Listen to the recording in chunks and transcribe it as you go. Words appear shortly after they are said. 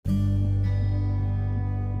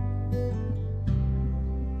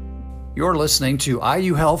You're listening to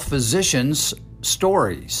IU Health Physicians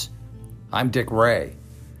Stories. I'm Dick Ray.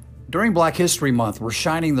 During Black History Month, we're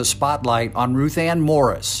shining the spotlight on Ruth Ann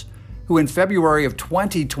Morris, who in February of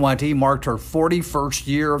 2020 marked her 41st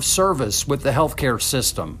year of service with the healthcare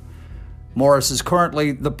system. Morris is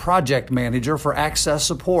currently the project manager for Access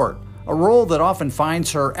Support, a role that often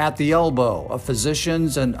finds her at the elbow of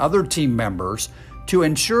physicians and other team members to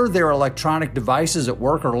ensure their electronic devices at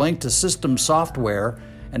work are linked to system software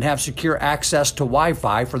and have secure access to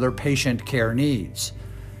Wi-Fi for their patient care needs.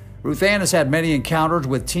 Ruth Ann has had many encounters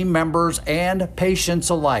with team members and patients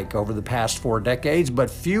alike over the past 4 decades, but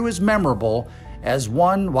few as memorable as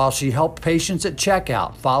one while she helped patients at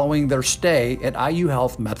checkout following their stay at IU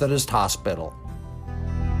Health Methodist Hospital.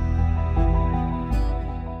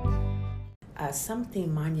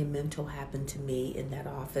 Something monumental happened to me in that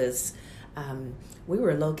office. We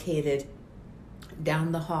were located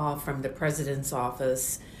down the hall from the president's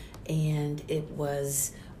office, and it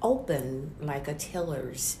was open like a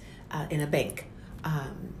teller's in a bank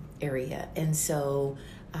area. And so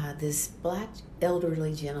this Black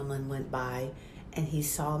elderly gentleman went by, and he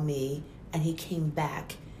saw me, and he came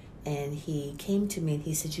back, and he came to me, and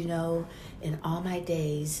he said, in all my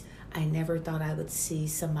days, I never thought I would see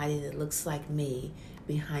somebody that looks like me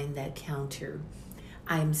behind that counter.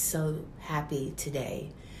 I'm so happy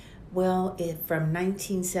today. Well, from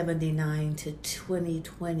 1979 to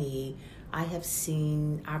 2020, I have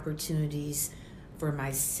seen opportunities for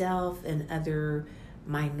myself and other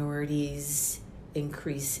minorities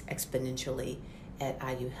increase exponentially at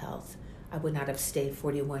IU Health. I would not have stayed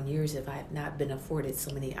 41 years if I had not been afforded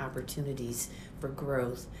so many opportunities for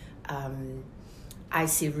growth. I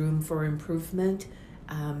see room for improvement,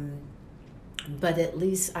 but at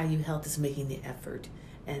least IU Health is making the effort,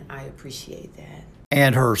 and I appreciate that.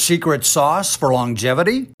 And her secret sauce for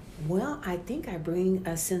longevity? Well, I think I bring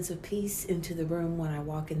a sense of peace into the room when I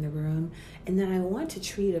walk in the room, and then I want to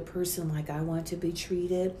treat a person like I want to be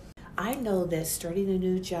treated. I know that starting a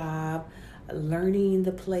new job, learning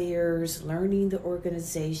the players, learning the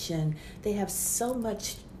organization, they have so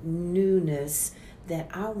much newness that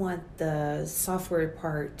I want the software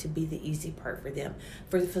part to be the easy part for them.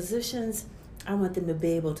 For the physicians, I want them to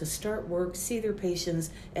be able to start work, see their patients,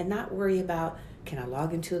 and not worry about, can I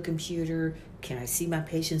log into a computer? Can I see my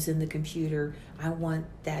patients in the computer? I want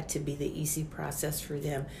that to be the easy process for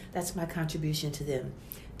them. That's my contribution to them,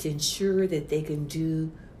 to ensure that they can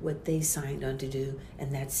do what they signed on to do,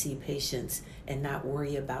 and that's see patients and not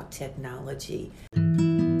worry about technology.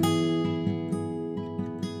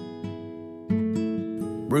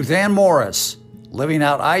 Ruth Ann Morris, living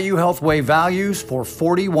out IU Health Way values for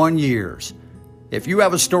 41 years. If you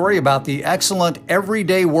have a story about the excellent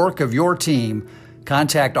everyday work of your team,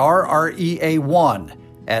 contact RREA1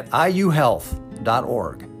 at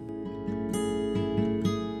iuhealth.org.